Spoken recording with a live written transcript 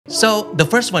So the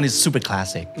first one is super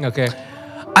classic. Okay.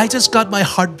 I just got my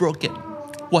heart broken.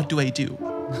 What do I do?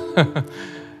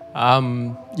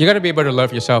 You got to be able to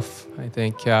love yourself. I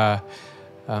think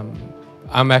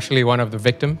I'm actually one of the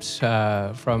victims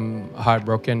from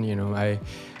heartbroken.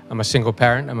 I'm a single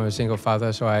parent. I'm a single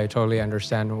father, so I totally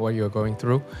understand what you're going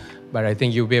through. But I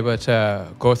think you'll be able to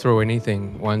go through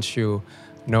anything once you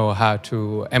know how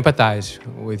to empathize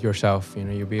with yourself.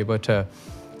 You'll be able to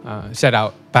set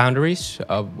out boundaries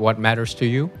of what matters to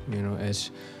you.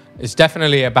 It's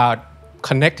definitely about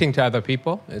connecting to other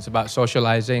people. It's about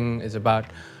socializing. It's about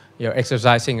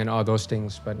exercising and all those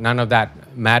things. But none of that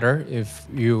matter if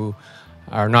you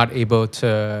are not able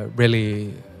to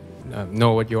really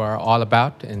know what you are all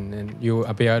about, and you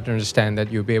will be able to understand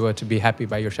that you'll be able to be happy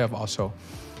by yourself also.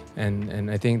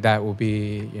 And I think that will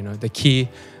be the key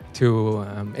to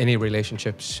any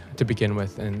relationships to begin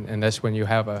with, and that's when you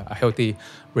have a healthy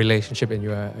relationship in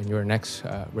your next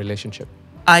relationship.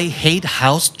 I hate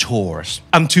house chores.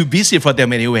 I'm too busy for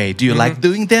them anyway. Do you like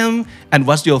doing them? And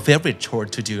what's your favorite chore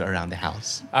to do around the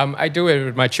house? I do it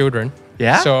with my children.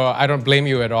 Yeah? So I don't blame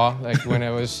you at all. Like when I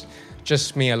was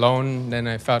just me alone, then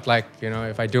I felt like,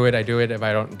 if I do it, I do it. If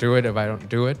I don't do it, I don't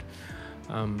do it.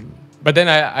 But then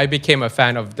I became a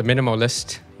fan of the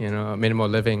minimalist, minimal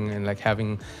living and like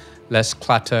having less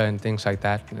clutter and things like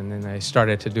that. And then I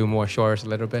started to do more chores a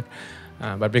little bit.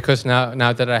 But because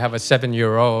now that I have a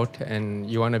 7-year-old and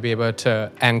you want to be able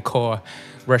to anchor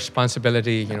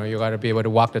responsibility, you got to be able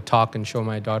to walk the talk and show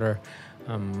my daughter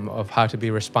of how to be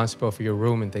responsible for your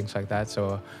room and things like that.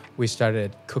 So we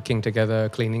started cooking together,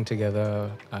 cleaning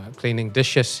together, cleaning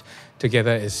dishes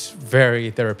together is very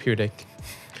therapeutic.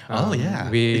 Oh yeah,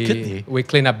 it could be. We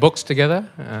clean up books together.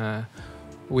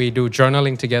 We do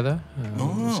journaling together.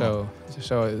 So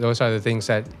those are the things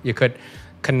that you could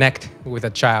connect with a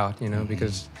child,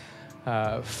 because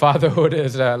fatherhood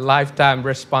is a lifetime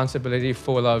responsibility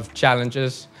full of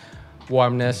challenges,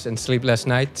 warmness, and sleepless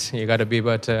nights. You got to be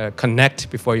able to connect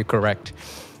before you correct.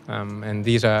 And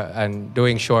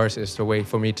doing chores is the way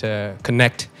for me to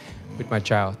connect with my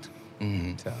child.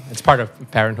 So it's part of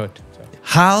parenthood. So.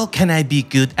 How can I be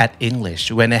good at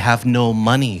English when I have no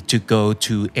money to go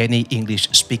to any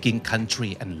English-speaking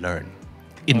country and learn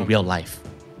in real life?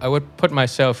 I would put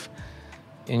myself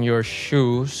in your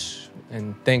shoes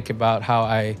and think about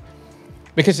how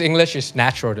because English is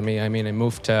natural to me. I mean, I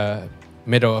moved to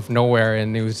middle of nowhere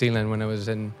in New Zealand when I was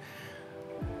in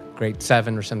grade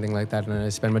 7 or something like that, and I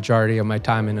spent majority of my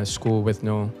time in a school with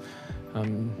not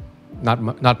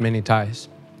many ties.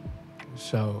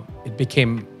 So it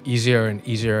became easier and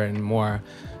easier and more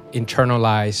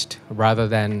internalized rather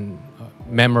than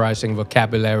memorizing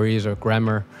vocabularies or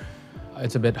grammar.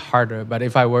 It's a bit harder. But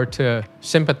if I were to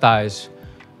sympathize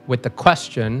with the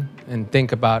question and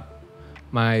think about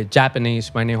my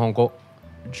Japanese, my Nihongo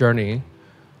journey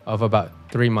of about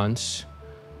 3 months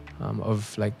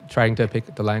of like trying to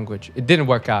pick the language, it didn't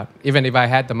work out. Even if I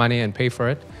had the money and pay for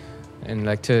it, and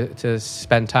like to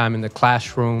spend time in the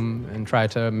classroom and try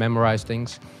to memorize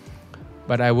things.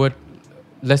 But I would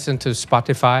listen to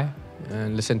Spotify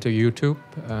and listen to YouTube.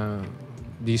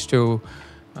 These two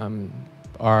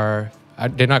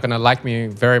they're not going to like me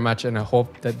very much, and I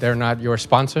hope that they're not your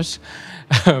sponsors.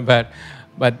 but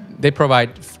they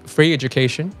provide free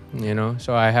education,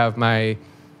 So I have my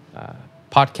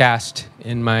podcast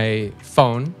in my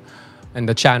phone and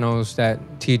the channels that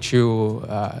teach you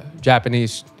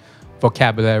Japanese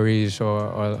vocabularies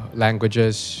or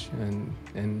languages,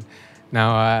 and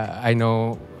now I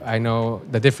know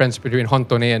the difference between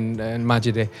hontone and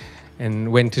majide,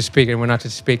 and when to speak and when not to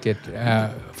speak it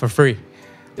for free.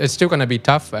 It's still going to be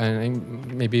tough, and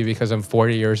maybe because I'm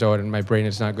 40 years old and my brain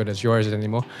is not good as yours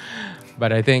anymore.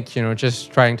 But I think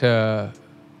just trying to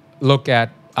look at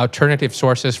alternative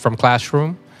sources from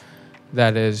classroom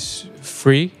that is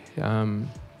free and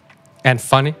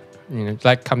funny.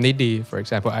 Like KND, for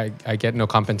example, I get no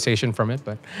compensation from it,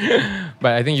 but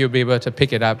I think you'll be able to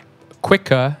pick it up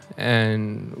quicker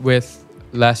and with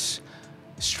less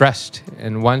stressed.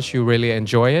 And once you really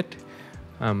enjoy it,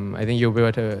 I think you'll be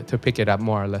able to pick it up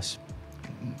more or less.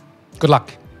 Good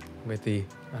luck with the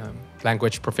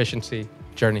language proficiency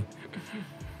journey.